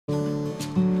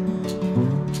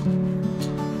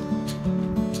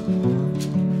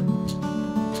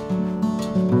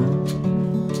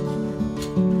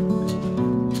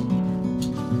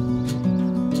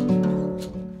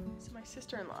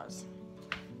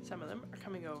some of them are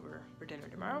coming over for dinner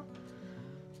tomorrow.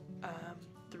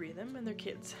 3 of them and their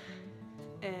kids.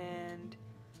 And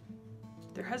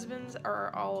their husbands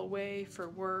are all away for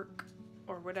work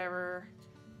or whatever.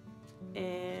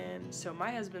 And so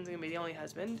my husband's gonna be the only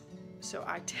husband. So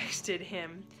I texted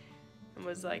him and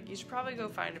was like, you should probably go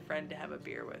find a friend to have a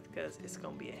beer with because it's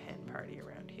gonna be a hen party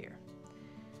around here.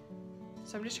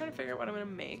 So I'm just trying to figure out what I'm gonna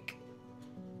make.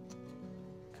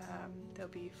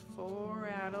 There'll be 4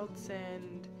 adults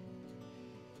and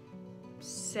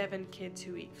 7 kids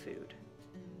who eat food.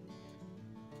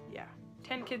 Yeah,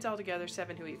 10 kids altogether,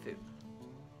 7 who eat food.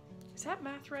 Is that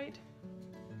math right?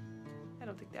 I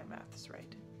don't think that math is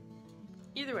right.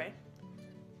 Either way,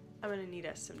 I'm gonna need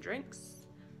us some drinks.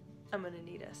 I'm gonna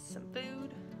need us some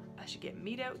food. I should get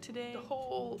meat out today. The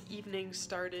whole evening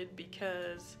started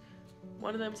because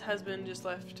one of them's husband just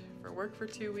left for work for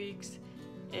 2 weeks,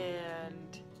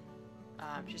 and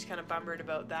she's kind of bummered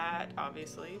about that,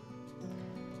 obviously.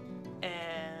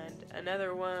 And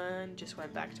another one just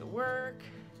went back to work,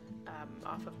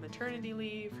 off of maternity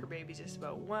leave. Her baby's just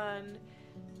about 1.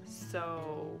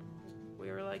 So we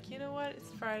were like, you know what? It's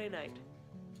Friday night.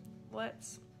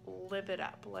 Let's live it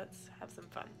up. Let's have some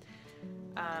fun.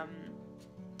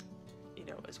 You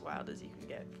know, as wild as you can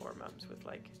get for moms with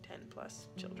like 10 plus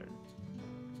children.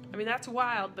 I mean, that's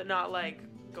wild, but not like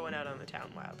going out on the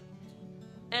town wild.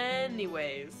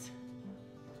 Anyways,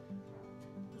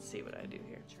 let's see what I do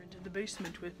here. Turn to the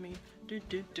basement with me.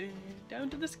 Down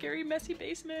to the scary, messy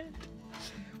basement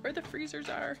where the freezers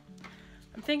are.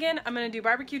 I'm thinking I'm gonna do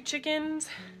barbecue chickens,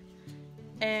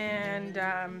 and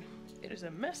it is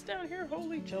a mess down here.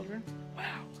 Holy children!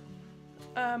 Wow.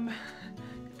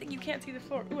 Good thing you can't see the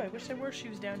floor. Ooh, I wish there were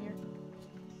shoes down here.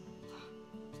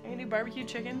 I'm gonna do barbecue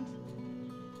chickens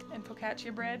and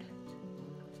focaccia bread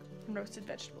and roasted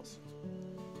vegetables.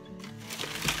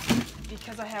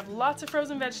 Because I have lots of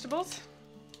frozen vegetables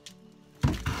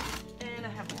and I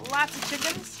have lots of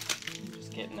chickens. I'm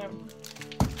just getting out,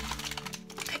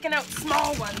 picking out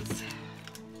small ones.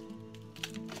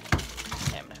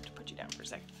 Okay, I'm gonna have to put you down for a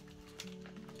second.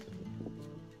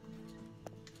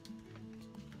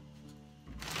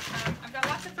 I've got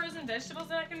lots of frozen vegetables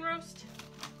that I can roast,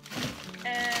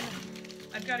 and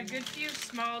I've got a good few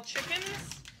small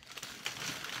chickens.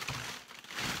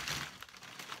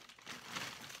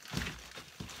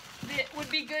 It would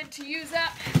be good to use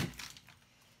up,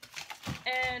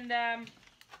 and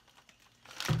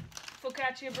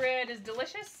focaccia bread is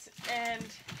delicious, and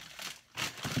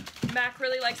Mac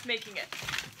really likes making it.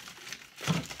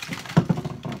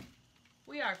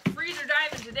 We are freezer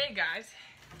diving today, guys.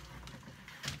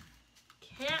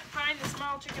 Can't find the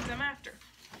small chickens I'm after.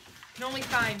 Can only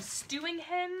find stewing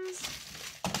hens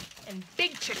and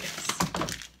big chickens.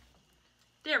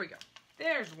 There we go.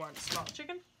 There's one small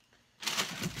chicken.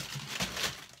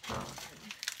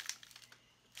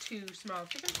 2 small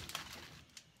chickens.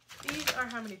 These are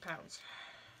how many pounds?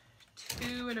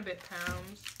 2 and a bit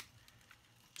pounds.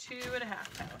 2.5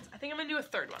 pounds. I think I'm gonna do a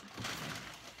 3rd one.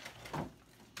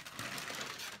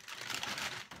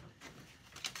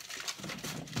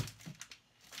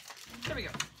 There we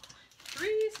go.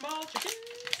 3 small chickens.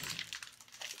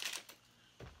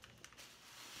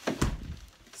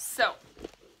 So,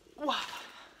 wow.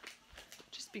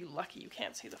 Just be lucky you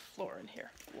can't see the floor in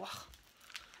here. Wow.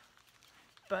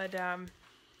 But I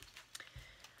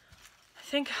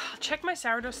think I'll check my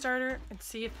sourdough starter and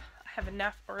see if I have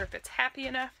enough, or if it's happy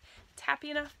enough. If it's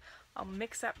happy enough, I'll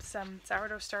mix up some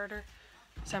sourdough starter,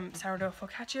 some sourdough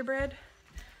focaccia bread.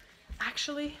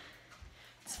 Actually,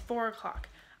 it's 4 o'clock.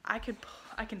 I can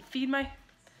feed my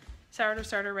sourdough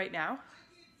starter right now,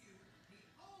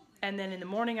 and then in the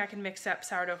morning I can mix up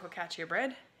sourdough focaccia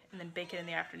bread and then bake it in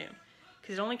the afternoon,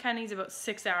 because it only kind of needs about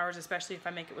 6 hours, especially if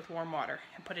I make it with warm water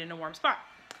and put it in a warm spot.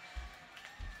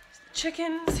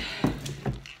 Chickens.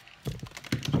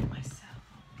 Get myself.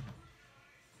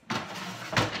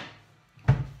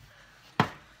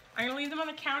 I'm gonna leave them on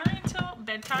the counter until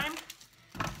bedtime,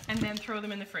 and then throw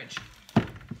them in the fridge.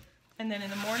 And then in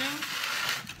the morning,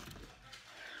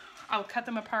 I'll cut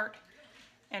them apart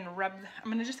and rub.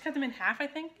 I'm gonna just cut them in half, I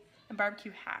think, and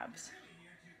barbecue halves.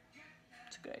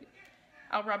 It's a good idea.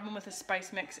 I'll rub them with a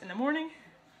spice mix in the morning,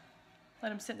 let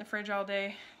them sit in the fridge all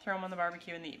day, throw them on the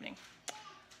barbecue in the evening.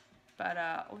 But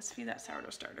let's feed that sourdough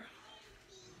starter.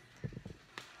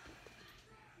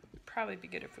 Probably be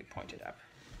good if we point it up.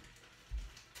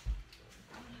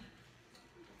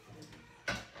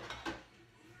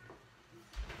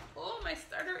 Oh, my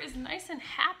starter is nice and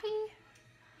happy.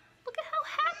 Look at how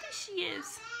happy she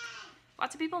is.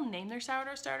 Lots of people name their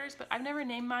sourdough starters, but I've never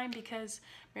named mine because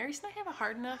Mary's and I have a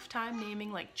hard enough time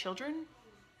naming like children.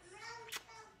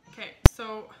 Okay, so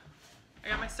So I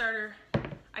got my starter.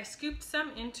 I scooped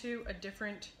some into a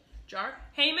different jar.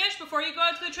 Hamish, before you go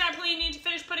out to the trampoline, you need to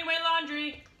finish putting away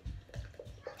laundry.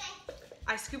 Okay.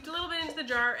 I scooped a little bit into the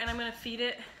jar and I'm gonna feed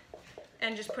it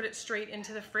and just put it straight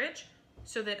into the fridge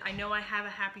so that I know I have a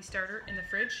happy starter in the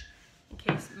fridge in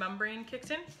case mum brain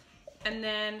kicks in. And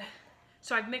then,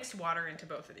 so I've mixed water into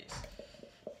both of these.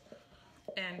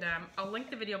 And I'll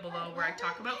link the video below where I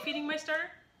talk about feeding my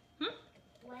starter. What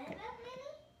about Minnie?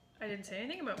 I didn't say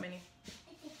anything about Minnie.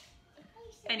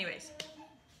 Anyways,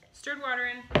 stirred water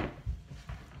in.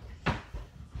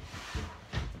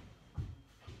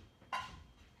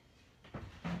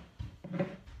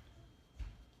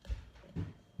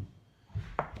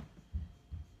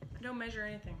 I don't measure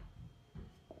anything.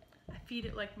 I feed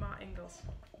it like Ma Ingalls.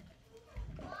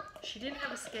 She didn't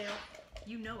have a scale.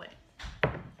 You know it.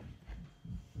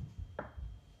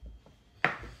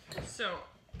 So,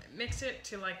 mix it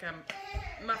to like a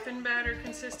muffin batter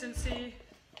consistency.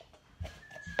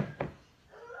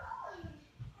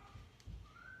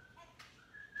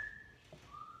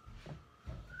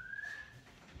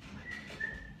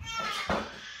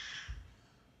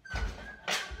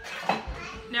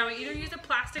 Now I either use a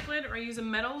plastic lid or I use a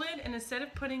metal lid, and instead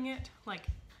of putting it like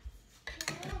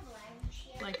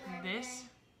this,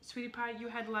 Sweetie Pie, you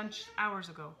had lunch hours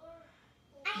ago.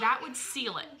 That would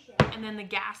seal it, and then the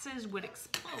gases would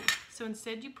explode. So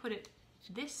instead you put it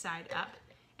this side up,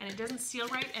 and it doesn't seal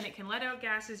right, and it can let out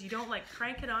gases. You don't like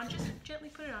crank it on, just gently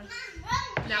put it on.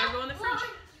 Now I go in the fridge.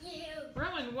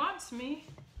 Rowan wants me.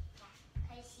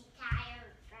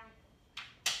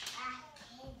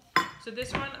 So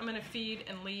this one I'm gonna feed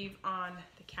and leave on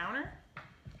the counter.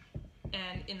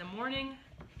 And in the morning,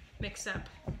 mix up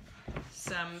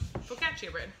some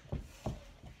focaccia bread.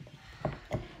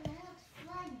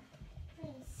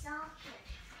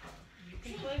 You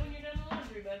can play when you're done with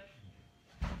laundry, bud.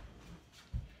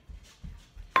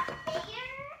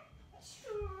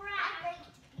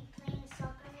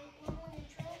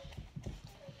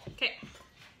 Okay.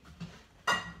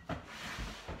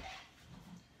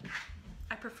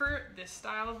 I prefer this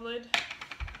style of lid,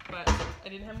 but I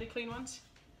didn't have any clean ones.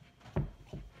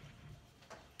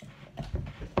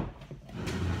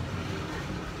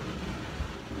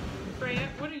 Freya,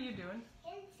 what are you doing?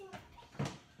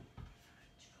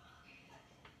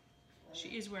 She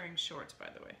is wearing shorts, by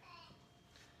the way.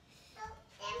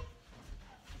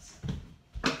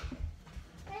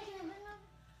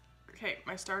 Okay,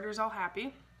 my starter's all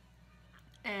happy.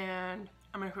 And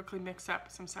I'm gonna quickly mix up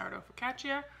some sourdough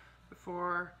focaccia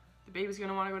before the baby's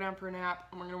gonna wanna go down for a nap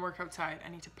and we're gonna work outside. I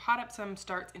need to pot up some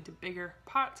starts into bigger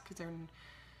pots because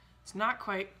it's not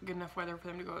quite good enough weather for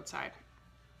them to go outside,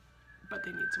 but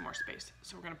they need some more space.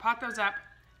 So we're gonna pot those up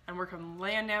and work on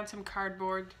laying down some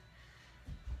cardboard.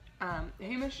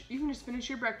 Hamish, you can just finish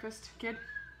your breakfast, kid.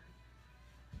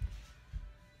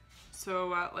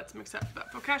 So let's mix up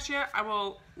that focaccia. I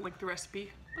will link the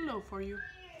recipe below for you.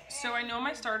 So I know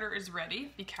my starter is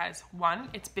ready because one,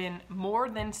 it's been more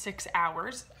than 6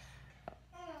 hours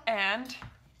and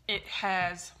it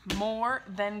has more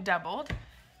than doubled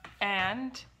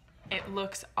and it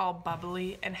looks all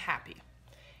bubbly and happy.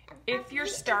 If your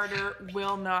starter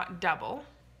will not double,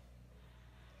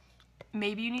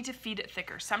 maybe you need to feed it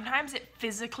thicker. Sometimes it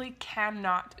physically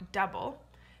cannot double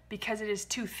because it is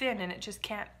too thin and it just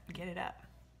can't get it up.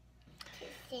 Too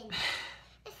thin.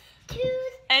 It's too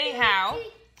Anyhow,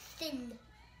 thin.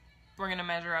 We're gonna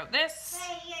measure out this.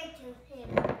 You're too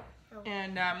thin.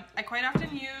 And I quite often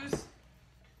use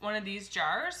one of these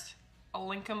jars. I'll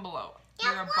link them below.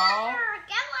 They're a ball,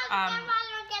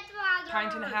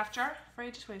 pint and a half jar.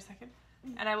 Freya, just wait a second.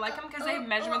 And I like them because they have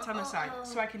measurements on the side,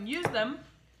 so I can use them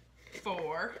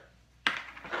for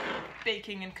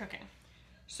baking and cooking.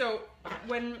 So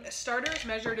when a starter is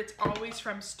measured, it's always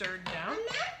from stirred down.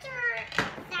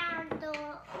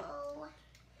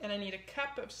 And I need a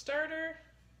cup of starter.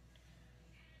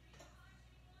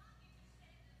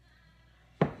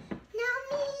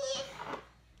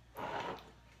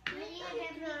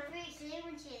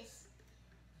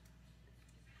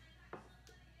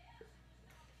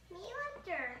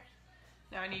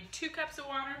 Now I need 2 cups of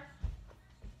water.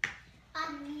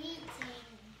 I'm eating.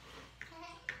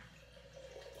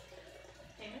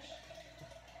 Hamish,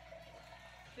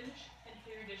 finish and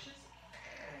clear your dishes.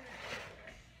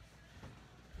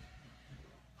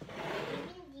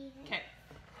 Okay,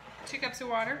 2 cups of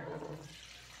water.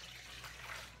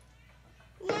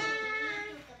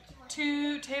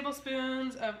 2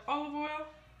 tablespoons of olive oil.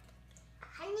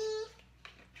 Honey.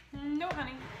 No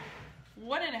honey.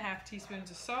 1.5 teaspoons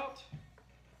of salt.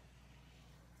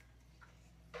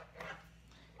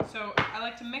 So I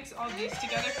like to mix all these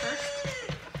together first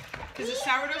Is the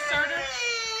sourdough starter?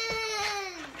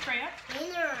 Freya,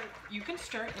 you can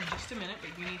start in just a minute, but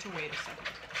you need to wait a second.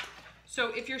 So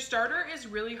if your starter is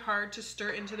really hard to stir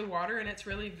into the water and it's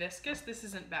really viscous, this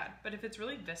isn't bad. But if it's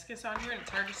really viscous on here and it's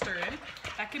hard to stir in,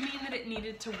 that could mean that it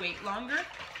needed to wait longer.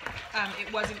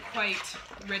 It wasn't quite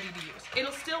ready to use.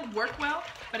 It'll still work well,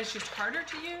 but it's just harder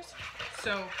to use.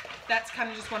 So that's kind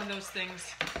of just one of those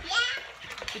things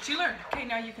that you learn. Okay,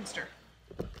 now you can stir.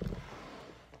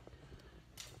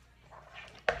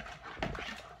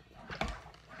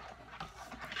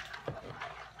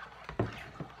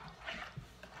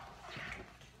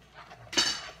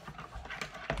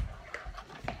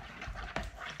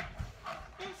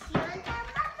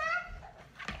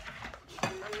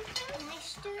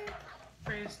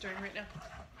 Freya's stirring right now.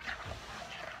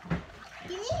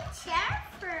 You need a chair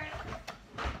for.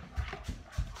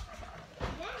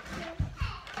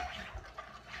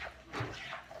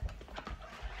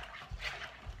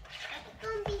 It's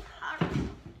gonna be hard.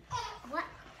 What?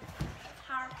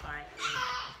 Hard part.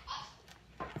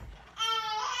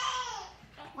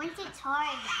 Once it's hard,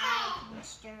 I can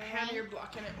stir it. Hannah, you're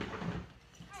blocking it.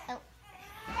 Oh.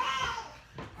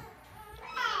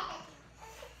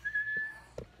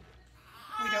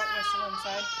 We don't whistle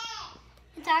inside.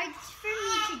 It's hard for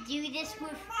me to do this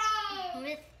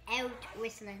without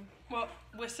whistling. Well,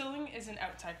 whistling is an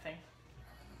outside thing.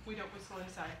 We don't whistle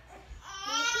inside.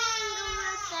 You can go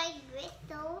outside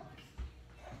whistle.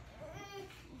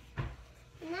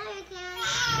 Now you can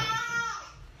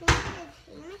make it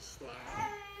famous now.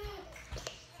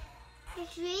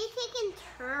 It's really taking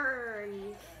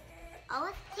turns.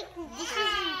 Always taking this is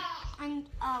and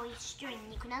always string.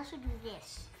 You can also do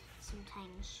this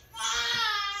sometimes.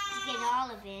 To get all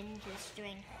of it into the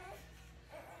string.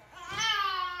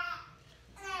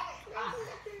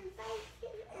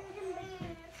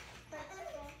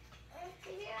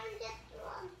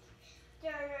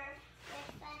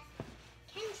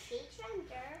 Can she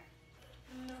stir?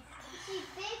 No. She's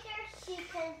bigger, she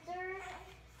can stir.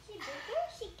 She's bigger,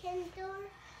 she can stir.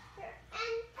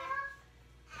 And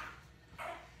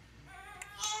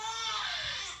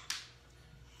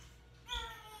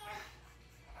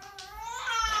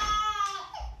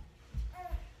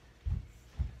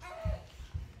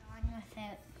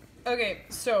Okay,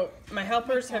 so my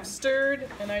helpers have stirred,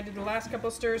 and I did the last couple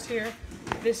stirs here.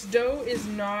 This dough is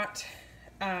not,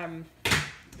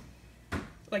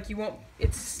 like you won't,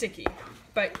 it's sticky,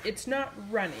 but it's not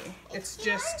runny. It's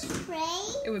just,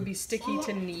 it would be sticky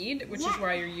to knead, which is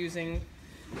why you're using,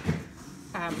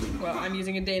 well, I'm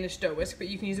using a Danish dough whisk, but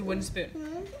you can use a wooden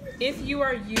spoon. If you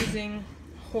are using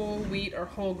whole wheat or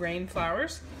whole grain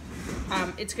flours,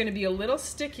 it's going to be a little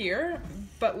stickier,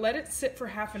 but let it sit for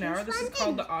half an hour. This is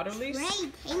called the autolyse,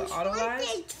 the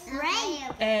autolyse.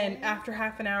 And after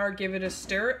half an hour, give it a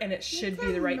stir, and it should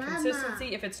be the right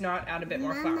consistency. If it's not, add a bit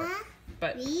more flour.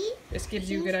 But this gives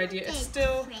you a good idea. It's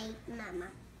still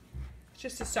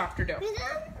just a softer dough.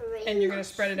 And you're going to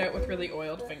spread it out with really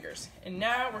oiled fingers. And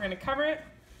now we're going to cover it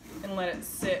and let it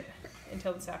sit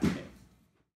until this afternoon.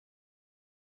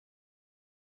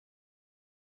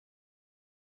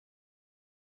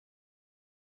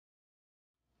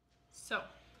 So,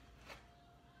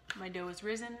 my dough is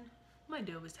risen, my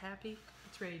dough is happy,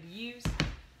 it's ready to use.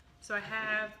 So I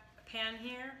have a pan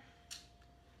here.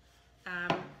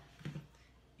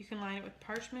 You can line it with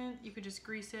parchment, you could just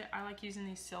grease it. I like using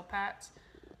these Silpats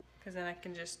because then I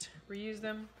can just reuse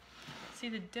them. See,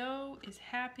 the dough is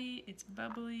happy, it's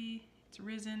bubbly, it's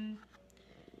risen,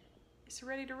 it's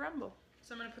ready to rumble.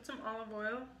 So I'm gonna put some olive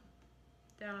oil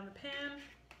down on the pan.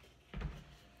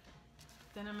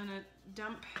 Then I'm gonna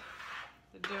dump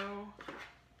the dough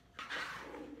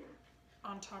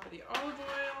on top of the olive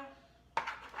oil.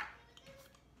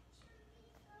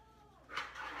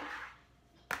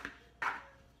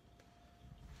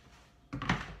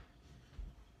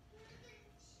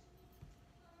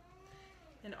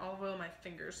 And olive oil my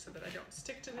fingers so that I don't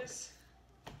stick to this.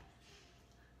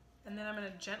 And then I'm going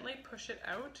to gently push it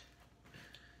out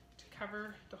to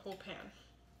cover the whole pan.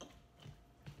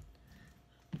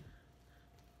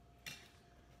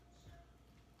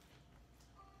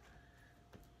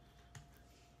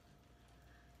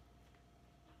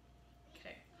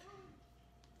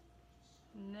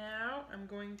 Now I'm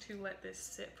going to let this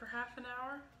sit for half an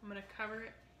hour. I'm going to cover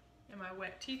it in my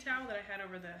wet tea towel that I had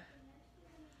over the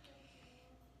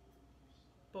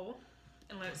bowl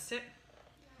and let it sit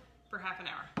for half an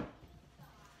hour.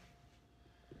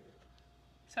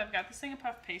 So I've got this thing of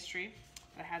puff pastry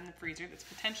that I had in the freezer that's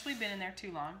potentially been in there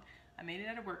too long. I made it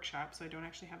at a workshop, so I don't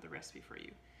actually have the recipe for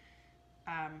you.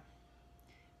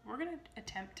 We're going to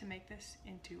attempt to make this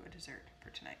into a dessert for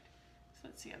tonight. So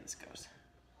let's see how this goes.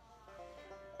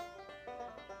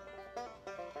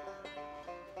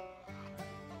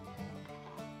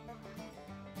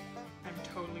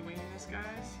 this,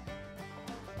 guys.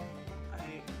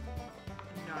 I'm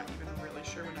not even really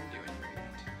sure what I'm doing here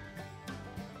yet.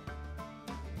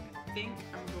 I think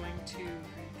I'm going to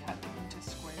cut them into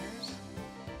squares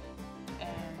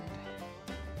and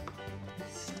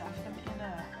stuff them in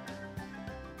a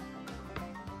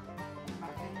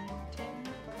muffin tin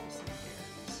with some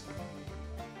berries.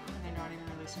 And they're not even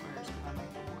really squares because I'm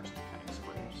like the worst at cutting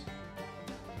squares.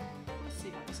 Let's see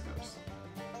how this goes.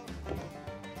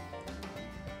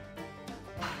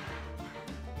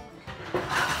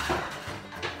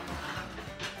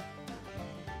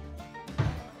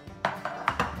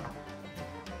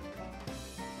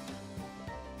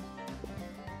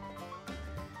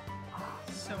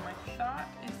 So my thought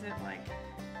is that like,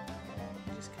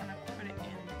 you just kind of put it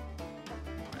in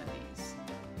one of these.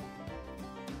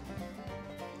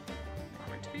 I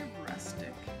want it to be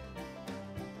rustic,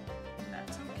 and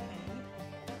that's okay.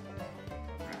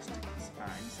 Rustic is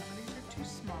fine. Some of these are too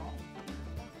small.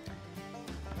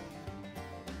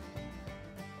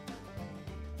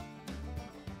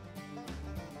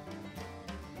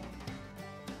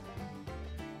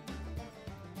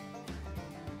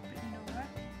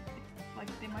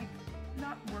 Like, they might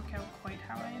not work out quite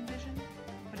how I envisioned,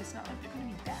 but it's not like they're gonna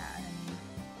be bad. I mean,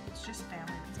 it's just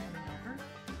family that's coming over.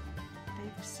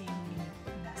 They've seen me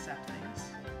mess up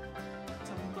things.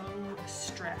 It's a low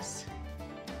stress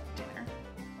dinner.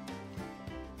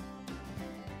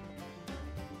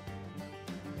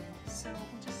 So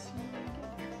we'll just see what I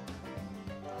get here.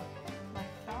 My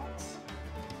thoughts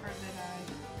are that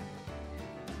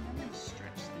I'm gonna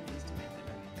stretch these to make them a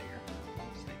bit bigger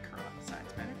so they curl up the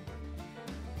sides better.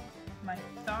 My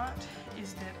thought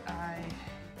is that I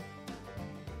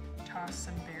toss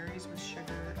some berries with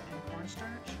sugar and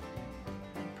cornstarch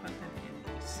and put them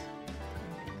in these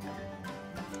and bake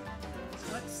them.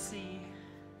 So let's see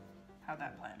how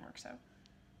that plan works out.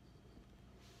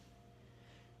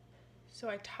 So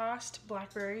I tossed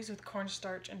blackberries with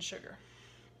cornstarch and sugar.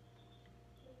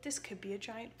 This could be a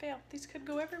giant fail. These could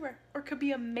go everywhere, or could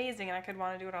be amazing and I could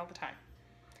want to do it all the time.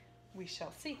 We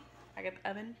shall see. I got the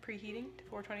oven preheating to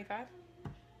 425,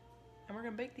 and we're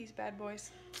gonna bake these bad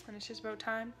boys. And it's just about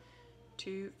time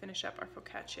to finish up our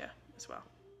focaccia as well.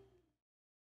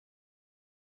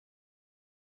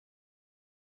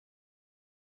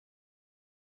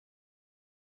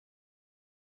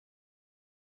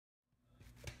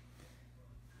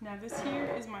 Now this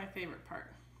here is my favorite part.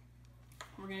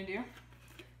 What we're gonna do, I'm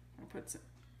gonna put some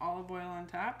olive oil on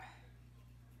top.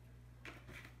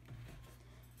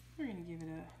 We're gonna give it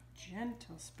a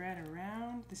gentle spread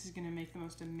around. This is gonna make the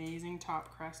most amazing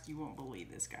top crust. You won't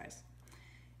believe this, guys.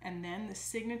 And then the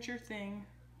signature thing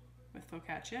with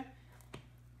focaccia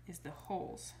is the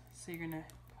holes. So you're gonna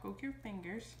poke your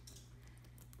fingers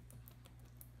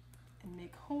and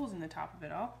make holes in the top of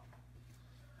it all.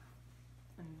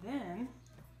 And then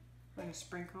we're gonna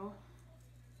sprinkle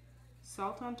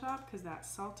salt on top, because that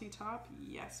salty top,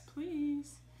 yes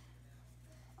please.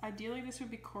 Ideally this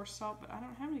would be coarse salt, but I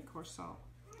don't have any coarse salt.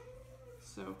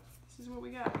 So this is what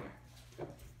we got here.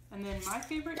 And then my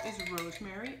favorite is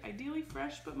rosemary, ideally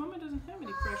fresh, but Mama doesn't have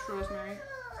any fresh rosemary.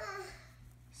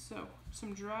 So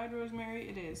some dried rosemary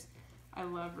it is. I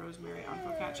love rosemary on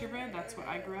focaccia bread. That's what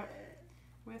I grew up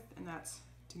with, and that's,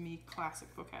 to me, classic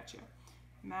focaccia.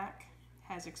 Mac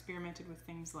has experimented with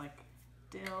things like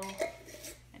dill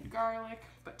and garlic,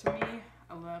 but to me,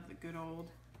 I love the good old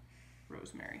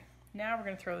rosemary. Now we're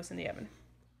gonna throw this in the oven.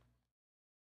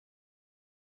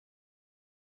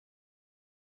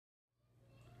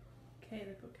 Okay,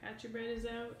 the focaccia bread is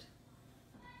out.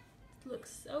 It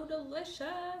looks so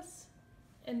delicious.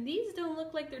 And these don't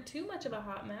look like they're too much of a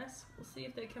hot mess. We'll see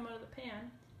if they come out of the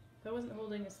pan. If I wasn't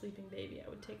holding a sleeping baby, I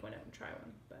would take one out and try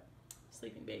one, but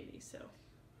sleeping baby, so.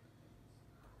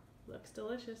 Looks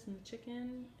delicious, and the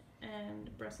chicken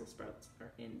and Brussels sprouts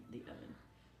are in the oven.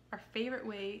 Our favorite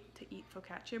way to eat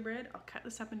focaccia bread, I'll cut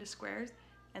this up into squares,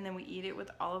 and then we eat it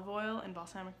with olive oil and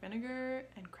balsamic vinegar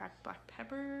and cracked black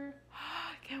pepper.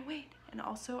 Can't wait. And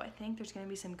also, I think there's gonna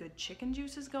be some good chicken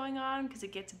juices going on because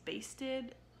it gets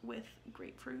basted with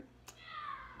grapefruit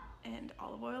and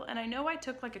olive oil. And I know I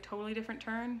took like a totally different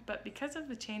turn, but because of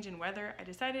the change in weather, I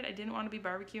decided I didn't want to be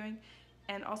barbecuing.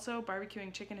 And also,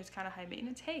 barbecuing chicken is kind of high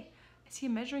maintenance. Hey, I see a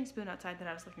measuring spoon outside that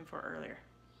I was looking for earlier.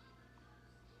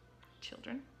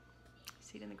 Children,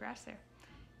 see it in the grass there.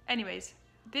 Anyways,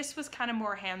 this was kind of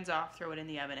more hands-off, throw it in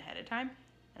the oven ahead of time,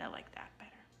 and I like that better.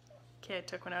 Okay, I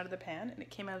took one out of the pan, and it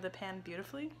came out of the pan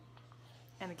beautifully.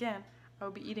 And again, I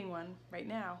will be eating one right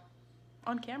now,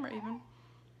 on camera even,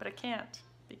 but I can't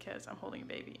because I'm holding a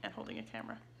baby and holding a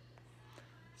camera.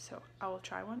 So I will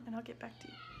try one, and I'll get back to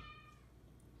you.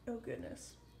 Oh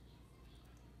goodness.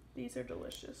 These are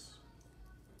delicious.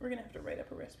 We're gonna have to write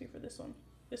up a recipe for this one.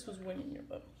 This was winging it,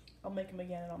 but I'll make them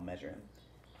again and I'll measure them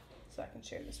so I can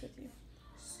share this with you.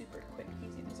 Super quick,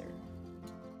 easy dessert.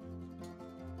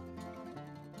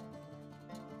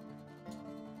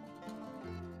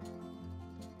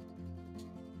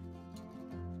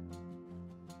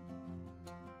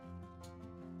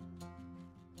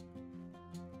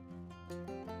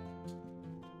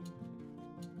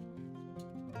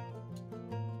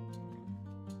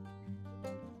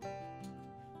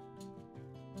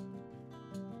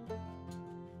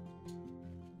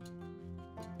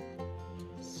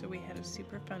 So we had a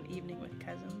super fun evening with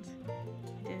cousins.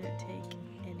 Didn't take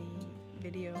any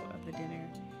video of the dinner.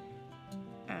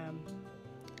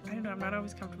 I don't know, I'm not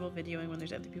always comfortable videoing when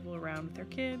there's other people around with their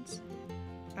kids,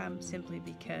 simply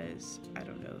because I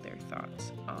don't know their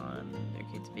thoughts on their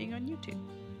kids being on YouTube.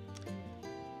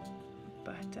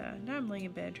 But now I'm laying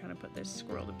in bed trying to put this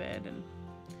squirrel to bed, and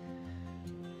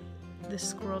this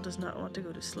squirrel does not want to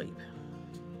go to sleep.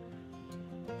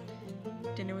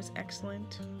 Dinner was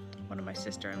excellent. One of my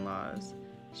sister-in-laws,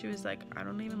 she was like, I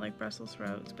don't even like Brussels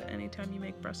sprouts, but anytime you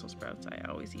make Brussels sprouts, I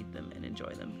always eat them and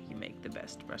enjoy them. You make the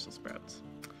best Brussels sprouts.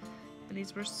 And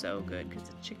these were so good because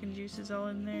the chicken juice is all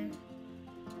in there.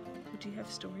 Would you have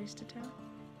stories to tell?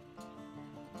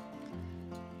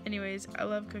 Anyways, I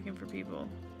love cooking for people.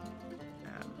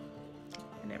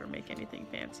 I never make anything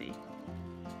fancy.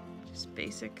 Just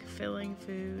basic, filling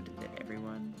food that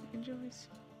everyone enjoys.